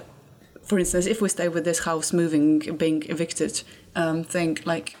for instance, if we stay with this house being evicted, think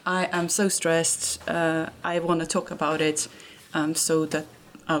like, I am so stressed, I want to talk about it so that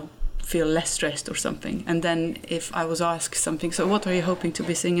I'll feel less stressed or something. And then if I was asked something, so what are you hoping to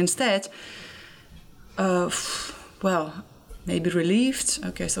be seeing instead? Well, maybe relieved.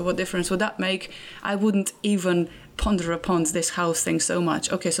 Okay, so what difference would that make? I wouldn't even ponder upon this house thing so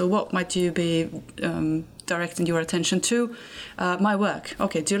much. Okay, so what might you be directing your attention to? My work.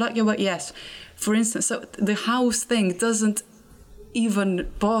 Okay, do you like your work? Yes. For instance, so the house thing doesn't even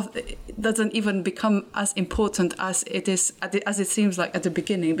become as important as it is as it seems like at the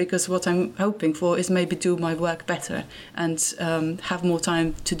beginning, because what I'm hoping for is maybe do my work better and have more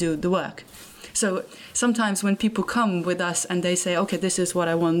time to do the work. So sometimes when people come with us and they say, okay, this is what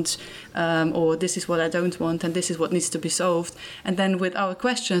I want, or this is what I don't want, and this is what needs to be solved, and then with our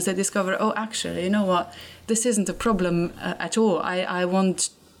questions they discover, oh, actually, you know what, this isn't a problem at all. I want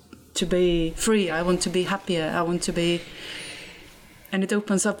to be free, I want to be happier, I want to be... And it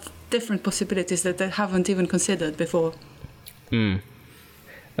opens up different possibilities that they haven't even considered before. I mean,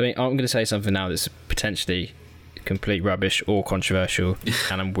 I'm going to say something now that's potentially complete rubbish or controversial,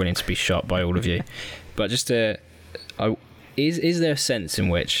 and I'm willing to be shot by all of you. But just is there a sense in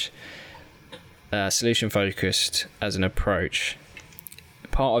which solution focused as an approach,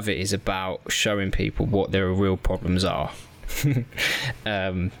 part of it is about showing people what their real problems are?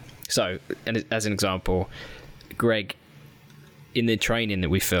 So, and as an example, Greg, in the training that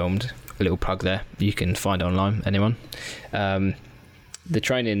we filmed, a little plug there, you can find it online, anyone. The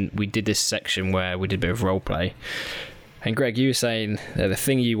training, we did this section where we did a bit of role play, and Greg, you were saying that the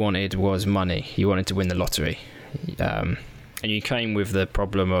thing you wanted was money. You wanted to win the lottery, and you came with the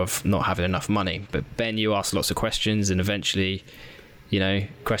problem of not having enough money. But Ben, you asked lots of questions, and eventually,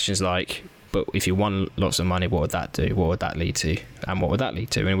 questions like, but if you won lots of money, what would that do? What would that lead to? And what would that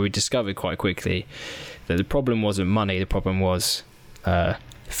lead to? And we discovered quite quickly that the problem wasn't money. The problem was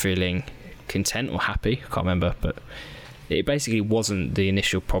feeling content or happy. I can't remember, but it basically wasn't the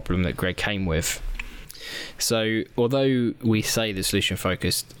initial problem that Greg came with. So although we say the solution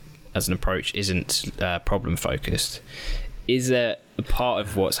focused as an approach isn't problem focused, is there a part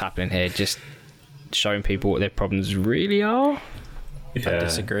of what's happening here just showing people what their problems really are? Yeah. I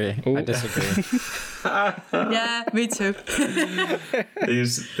disagree. Ooh. I disagree. Yeah, me too.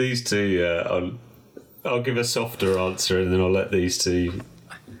 These two, I'll give a softer answer, and then I'll let these two.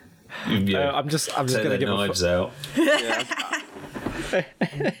 I'm just gonna give knives out.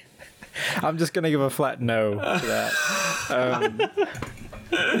 I'm just gonna give a flat no to that.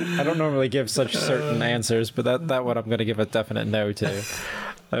 I don't normally give such certain answers, but that one I'm gonna give a definite no to.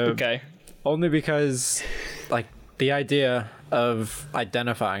 Okay. Only because, like, the idea of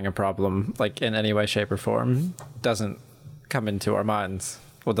identifying a problem, like, in any way, shape, or form, doesn't come into our minds.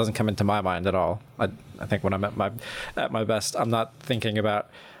 Well, it doesn't come into my mind at all. I think when I'm at my best, I'm not thinking about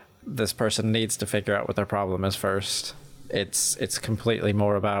this person needs to figure out what their problem is first. It's completely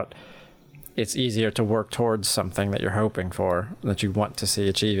more about, it's easier to work towards something that you're hoping for, that you want to see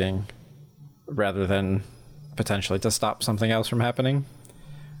achieving, rather than potentially to stop something else from happening.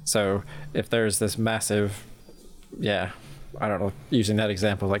 So if there's this massive, I don't know, using that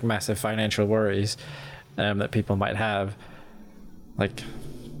example, like massive financial worries that people might have, like,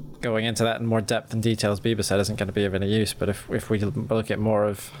 going into that in more depth and detail, as Biba said, isn't going to be of any use. But if we look at more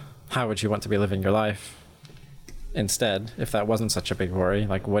of how would you want to be living your life instead, if that wasn't such a big worry,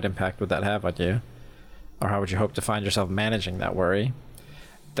 like, what impact would that have on you? Or how would you hope to find yourself managing that worry?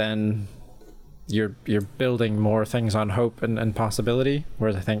 Then you're building more things on hope and possibility,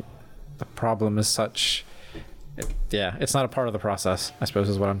 whereas I think the problem is such, Yeah, it's not a part of the process, I suppose,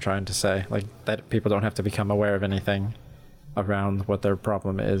 is what I'm trying to say. Like, that people don't have to become aware of anything around what their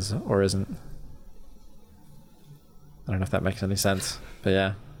problem is or isn't. I don't know if that makes any sense, but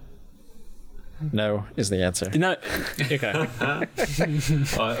yeah. No is the answer. No. Okay.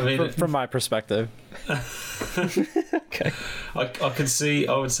 I mean, From my perspective. Okay. I can see.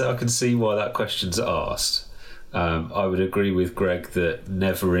 I would say I can see why that question's asked. I would agree with Greg that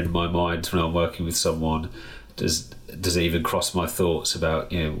never in my mind when I'm working with someone does it even cross my thoughts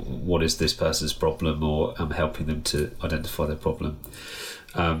about, you know, what is this person's problem, or I'm helping them to identify their problem.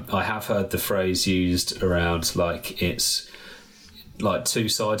 I have heard the phrase used around like it's like two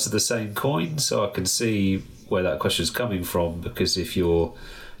sides of the same coin, so I can see where that question is coming from, because if you're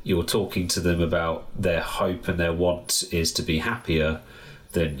talking to them about their hope and their want is to be happier,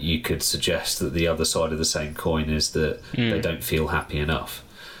 then you could suggest that the other side of the same coin is that they don't feel happy enough.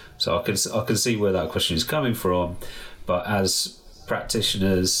 So I can see where that question is coming from, but as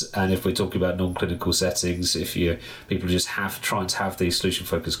practitioners, and if we're talking about non-clinical settings, if people just trying to have these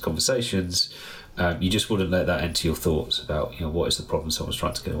solution-focused conversations, you just wouldn't let that enter your thoughts about, you know, what is the problem someone's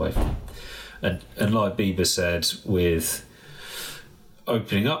trying to get away from. And like Bieber said, with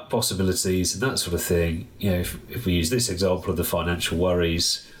opening up possibilities and that sort of thing, you know, if we use this example of the financial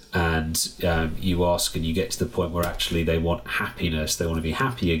worries, and you ask and you get to the point where actually they want happiness, they want to be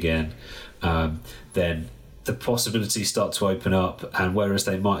happy again, then the possibilities start to open up. And whereas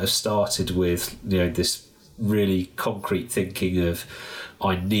they might have started with, you know, this really concrete thinking of,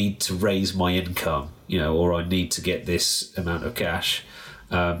 I need to raise my income, you know, or I need to get this amount of cash,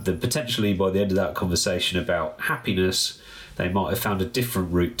 then potentially by the end of that conversation about happiness, they might have found a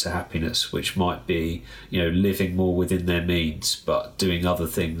different route to happiness, which might be, you know, living more within their means, but doing other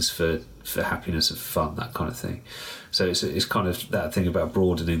things for happiness and fun, that kind of thing. So it's kind of that thing about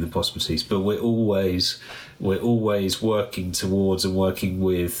broadening the possibilities. But we're always working towards and working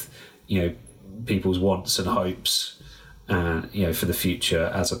with, you know, people's wants and hopes, you know, for the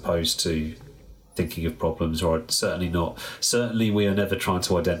future, as opposed to thinking of problems, or certainly we are never trying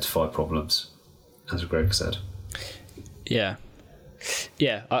to identify problems, as Greg said. Yeah.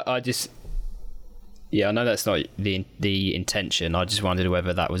 I know that's not the intention. I just wondered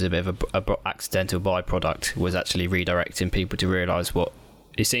whether that was a bit of a accidental byproduct, was actually redirecting people to realise what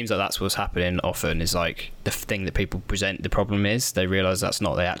it seems like that's what's happening often, is like the thing that people present the problem is, they realise that's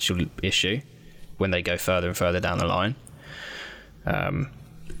not the actual issue when they go further and further down the line.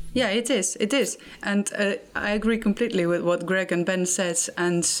 Yeah, it is. And I agree completely with what Greg and Ben said,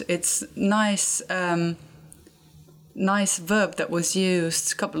 and it's nice verb that was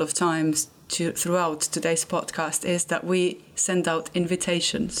used a couple of times throughout today's podcast is that we send out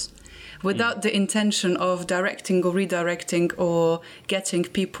invitations without the intention of directing or redirecting or getting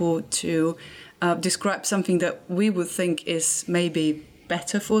people to describe something that we would think is maybe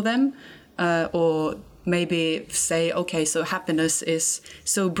better for them, or maybe say, okay, so happiness is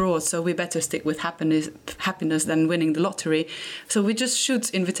so broad, so we better stick with happiness than winning the lottery. So we just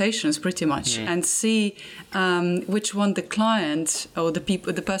shoot invitations pretty much and see which one the client or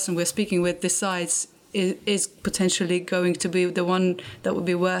the person we're speaking with decides is potentially going to be the one that would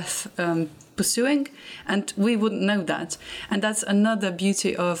be worth pursuing, and we wouldn't know that. And that's another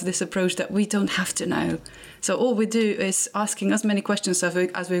beauty of this approach, that we don't have to know. So all we do is asking as many questions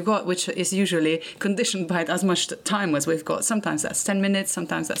as we've got, which is usually conditioned by as much time as we've got. Sometimes that's 10 minutes,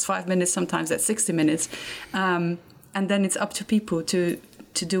 sometimes that's 5 minutes, sometimes that's 60 minutes. And then it's up to people to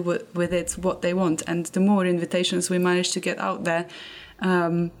do with it what they want. And the more invitations we manage to get out there,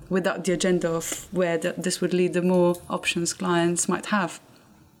 without the agenda of where this would lead, the more options clients might have.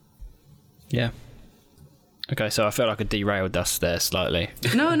 Yeah. Okay, so I feel like I derailed us there slightly.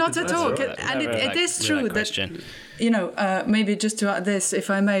 No, not at all. Right. And it is true that, you know, maybe just to add this, if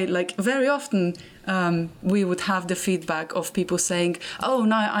I may, like very often we would have the feedback of people saying, oh,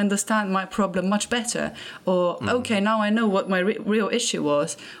 now I understand my problem much better. Or, okay, now I know what my real issue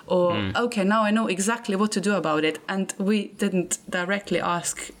was. Or, okay, now I know exactly what to do about it. And we didn't directly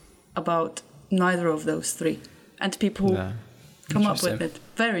ask about neither of those three. And people come up with it.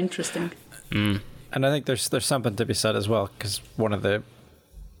 Very interesting. And I think there's something to be said as well, because one of the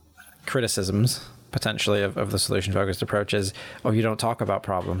criticisms potentially of the solution-focused approach is, oh, you don't talk about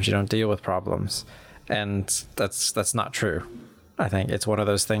problems, you don't deal with problems. And that's not true. I think it's one of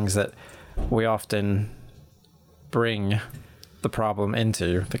those things that we often bring the problem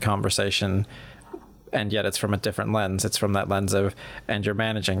into the conversation, and yet it's from a different lens. It's from that lens of, and you're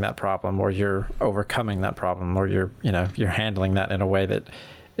managing that problem, or you're overcoming that problem, or you're handling that in a way that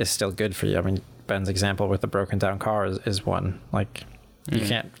is still good for you. I mean, Ben's example with the broken down car is one. Like, You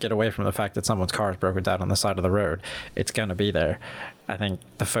can't get away from the fact that someone's car is broken down on the side of the road. It's going to be there. I think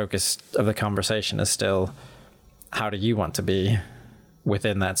the focus of the conversation is still, how do you want to be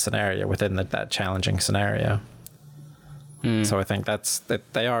within that scenario, within that challenging scenario? So I think that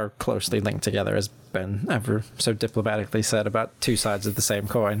they are closely linked together, as Ben ever so diplomatically said, about two sides of the same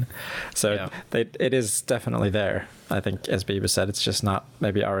coin. So it is definitely there. I think, as Biba said, it's just not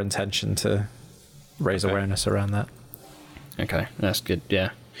maybe our intention to raise awareness around that. Okay, that's good.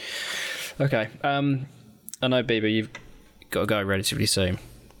 Yeah. Okay. I know, Biba, you've got to go relatively soon,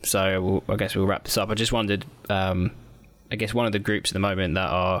 so I guess we'll wrap this up. I just wondered, I guess one of the groups at the moment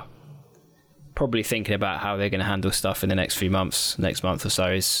that are probably thinking about how they're going to handle stuff in the next month or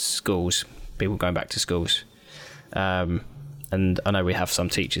so, is schools. People going back to schools. And I know we have some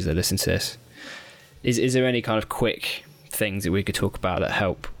teachers that listen to this. Is there any kind of quick things that we could talk about that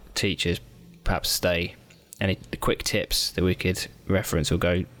help teachers perhaps stay? Any quick tips that we could reference or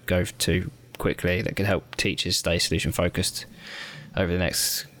go to quickly that could help teachers stay solution focused over the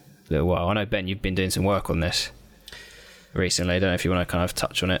next little while? I know, Ben, you've been doing some work on this recently. I don't know if you want to kind of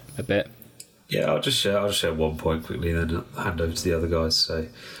touch on it a bit. Yeah, I'll just share one point quickly, then I'll hand over to the other guys. So,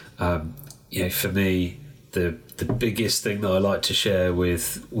 for me, the biggest thing that I like to share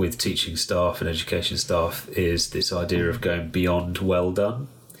with teaching staff and education staff is this idea of going beyond well done.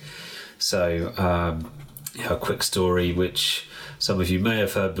 So, a quick story which some of you may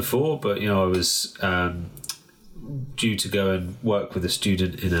have heard before, but I was due to go and work with a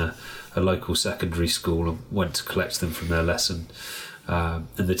student in a local secondary school and went to collect them from their lesson. And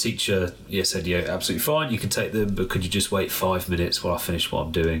the teacher said, absolutely fine, you can take them, but could you just wait 5 minutes while I finish what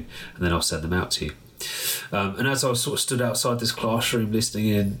I'm doing, and then I'll send them out to you. And as I was sort of stood outside this classroom listening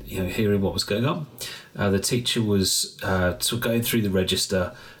in, hearing what was going on, the teacher was sort of going through the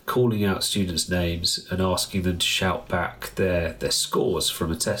register, calling out students' names and asking them to shout back their scores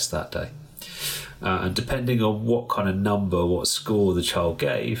from a test that day. And depending on what kind of number, what score the child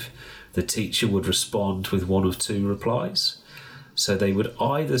gave, the teacher would respond with one of two replies. So they would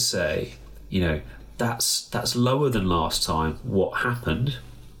either say, that's lower than last time, what happened?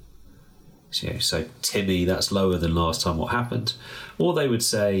 So Timmy, that's lower than last time, what happened? Or they would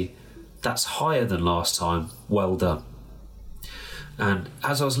say, that's higher than last time, well done. And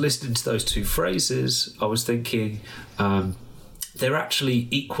as I was listening to those two phrases, I was thinking, they're actually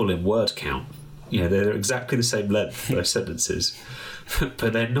equal in word count. They're exactly the same length, those sentences,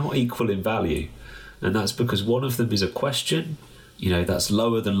 but they're not equal in value. And that's because one of them is a question, that's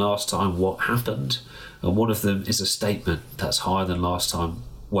lower than last time, what happened? And one of them is a statement, that's higher than last time,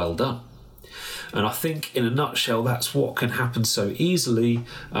 well done. And I think, in a nutshell, that's what can happen so easily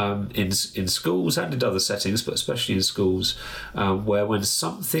in schools and in other settings, but especially in schools, where when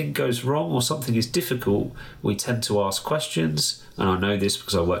something goes wrong or something is difficult, we tend to ask questions. And I know this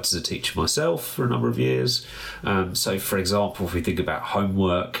because I worked as a teacher myself for a number of years. So, for example, if we think about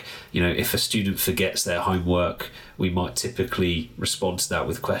homework, if a student forgets their homework, we might typically respond to that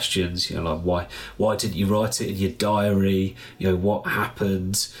with questions, like why didn't you write it in your diary? What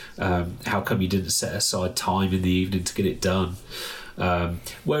happened? How come you didn't set aside time in the evening to get it done?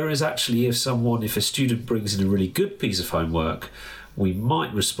 Whereas actually, if a student brings in a really good piece of homework, we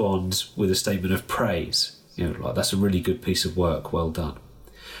might respond with a statement of praise. Like, that's a really good piece of work, well done.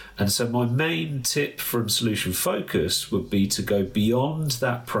 And so my main tip from Solution Focus would be to go beyond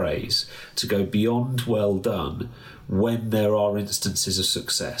that praise, to go beyond well done when there are instances of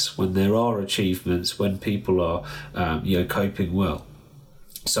success, when there are achievements, when people are coping well.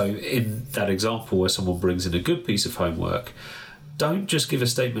 So in that example where someone brings in a good piece of homework, don't just give a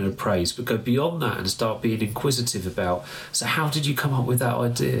statement of praise, but go beyond that and start being inquisitive about, so how did you come up with that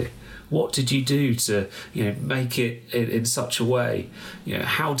idea? What did you do to make it in such a way?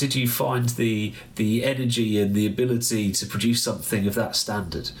 How did you find the energy and the ability to produce something of that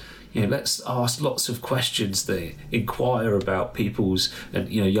standard? Let's ask lots of questions that inquire about people's and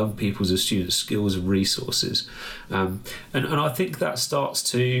young people's and students' skills and resources, and I think that starts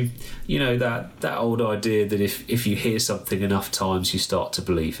to that old idea that if you hear something enough times you start to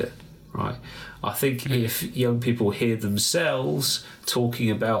believe it, right? I think if young people hear themselves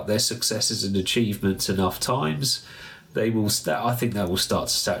talking about their successes and achievements enough times, I think that will start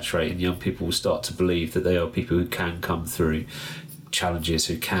to saturate, and young people will start to believe that they are people who can come through challenges,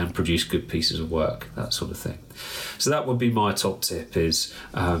 who can produce good pieces of work, that sort of thing. So that would be my top tip: is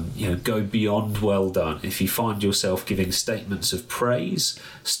go beyond well done. If you find yourself giving statements of praise,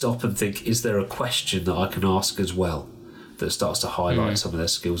 stop and think, is there a question that I can ask as well that starts to highlight some of their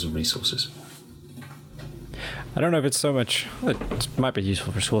skills and resources? I don't know if it's so much. It might be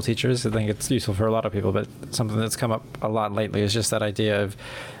useful for school teachers. I think it's useful for a lot of people, but something that's come up a lot lately is just that idea of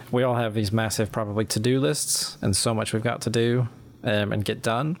we all have these massive, probably to-do lists, and so much we've got to do and get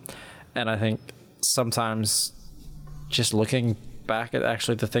done. And I think sometimes just looking back at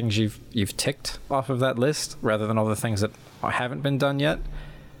actually the things you've ticked off of that list, rather than all the things that haven't been done yet,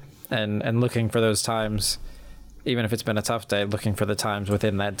 and looking for those times, even if it's been a tough day, looking for the times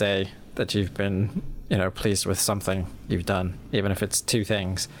within that day that you've been, pleased with something you've done, even if it's 2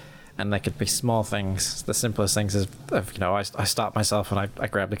 things. And they could be small things. The simplest things is, I stopped myself and I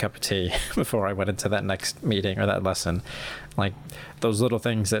grabbed a cup of tea before I went into that next meeting or that lesson. Like those little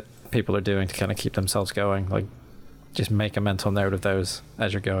things that people are doing to kind of keep themselves going. Like just make a mental note of those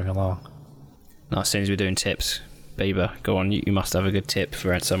as you're going along. Now, as soon as we're doing tips, Bieber, go on. You must have a good tip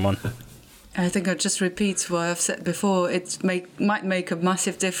for someone. I think I'll just repeat what I've said before. It might make a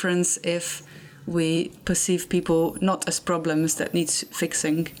massive difference if we perceive people not as problems that need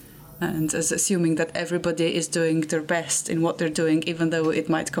fixing, and as assuming that everybody is doing their best in what they're doing, even though it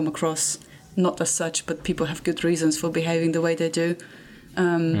might come across not as such, but people have good reasons for behaving the way they do.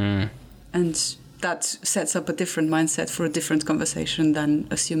 And that sets up a different mindset for a different conversation than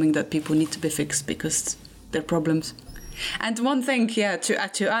assuming that people need to be fixed because they're problems. And one thing, to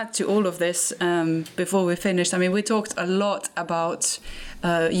add to all of this, before we finish, we talked a lot about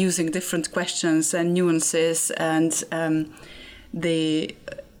using different questions and nuances and the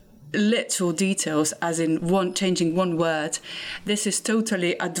little details, as in changing one word. This is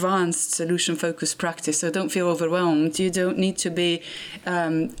totally advanced solution-focused practice, so don't feel overwhelmed. You don't need to be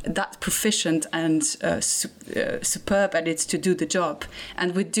that proficient and superb at it to do the job.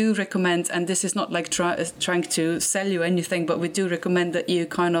 And we do recommend, and this is not like trying to sell you anything, but we do recommend that you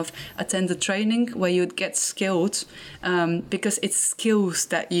kind of attend a training where you'd get skilled, because it's skills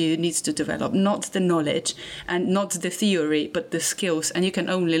that you need to develop, not the knowledge and not the theory, but the skills. And you can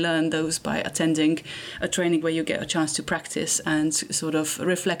only learn those by attending a training where you get a chance to practice and sort of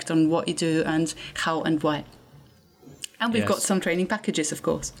reflect on what you do and how and why. And we've got some training packages, of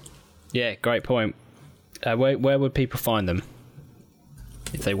course. Yeah, great point. Where would people find them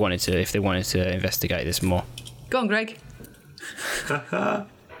if they wanted to investigate this more? Go on, Greg.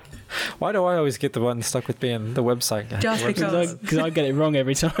 Why do I always get the one stuck with being the website guy? Just because I get it wrong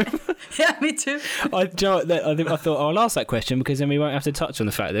every time. Yeah, me too. I thought I'll ask that question because then we won't have to touch on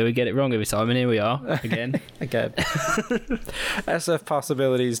the fact that we get it wrong every time, and here we are again. Again.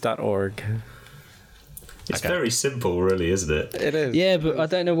 sfpossibilities.org. It's very simple, really, isn't it? It is. Yeah, but I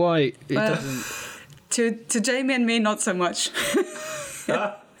don't know why it doesn't. To Jamie and me, not so much.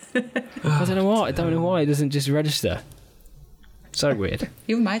 I don't know why it doesn't just register. So weird.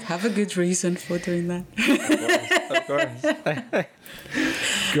 You might have a good reason for doing that. Of course.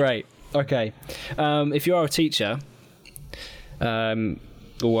 Great. Okay. If you are a teacher or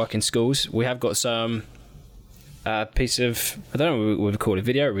work in schools, we have got some piece of, I don't know what we call it,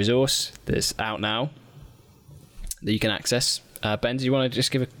 video resource that's out now that you can access. Ben, do you want to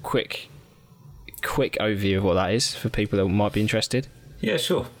just give a quick overview of what that is for people that might be interested? Yeah,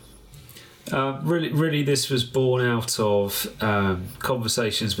 sure. Really, this was born out of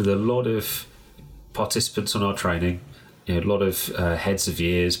conversations with a lot of participants on our training. A lot of heads of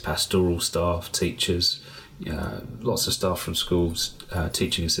years, pastoral staff, teachers, lots of staff from schools,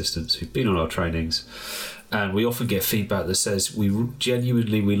 teaching assistants who've been on our trainings. And we often get feedback that says, we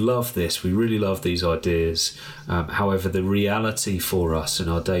love this, we really love these ideas. However, the reality for us in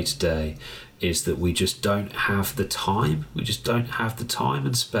our day-to-day is that we just don't have the time. We just don't have the time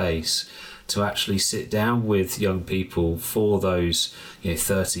and space to actually sit down with young people for those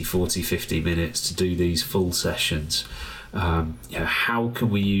 30, 40, 50 minutes to do these full sessions. How can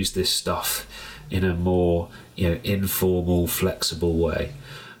we use this stuff in a more informal, flexible way?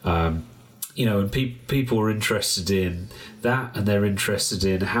 And people are interested in that, and they're interested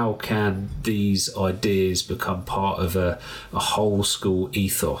in how can these ideas become part of a whole school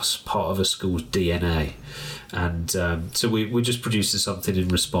ethos, part of a school's DNA. And so we're just producing something in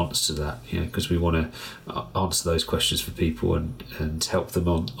response to that, because we want to answer those questions for people and help them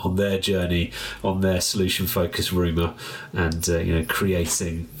on their journey, on their solution-focused rumour, and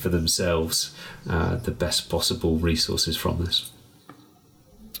creating for themselves the best possible resources from this.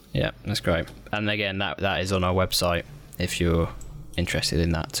 Yeah, that's great. And again, that is on our website if you're interested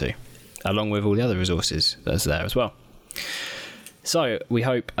in that too, along with all the other resources that's there as well. So we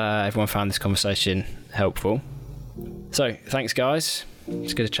hope everyone found this conversation helpful. So thanks, guys.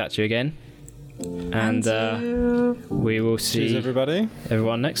 It's good to chat to you again. And we will see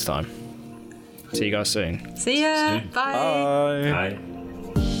everyone next time. See you guys soon. See ya. Soon. Bye. Bye.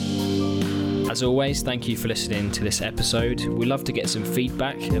 Bye. As always, thank you for listening to this episode. We'd love to get some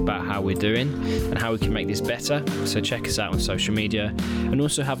feedback about how we're doing and how we can make this better. So check us out on social media and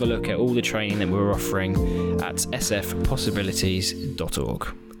also have a look at all the training that we're offering at sfpossibilities.org.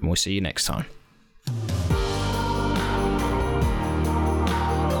 And we'll see you next time.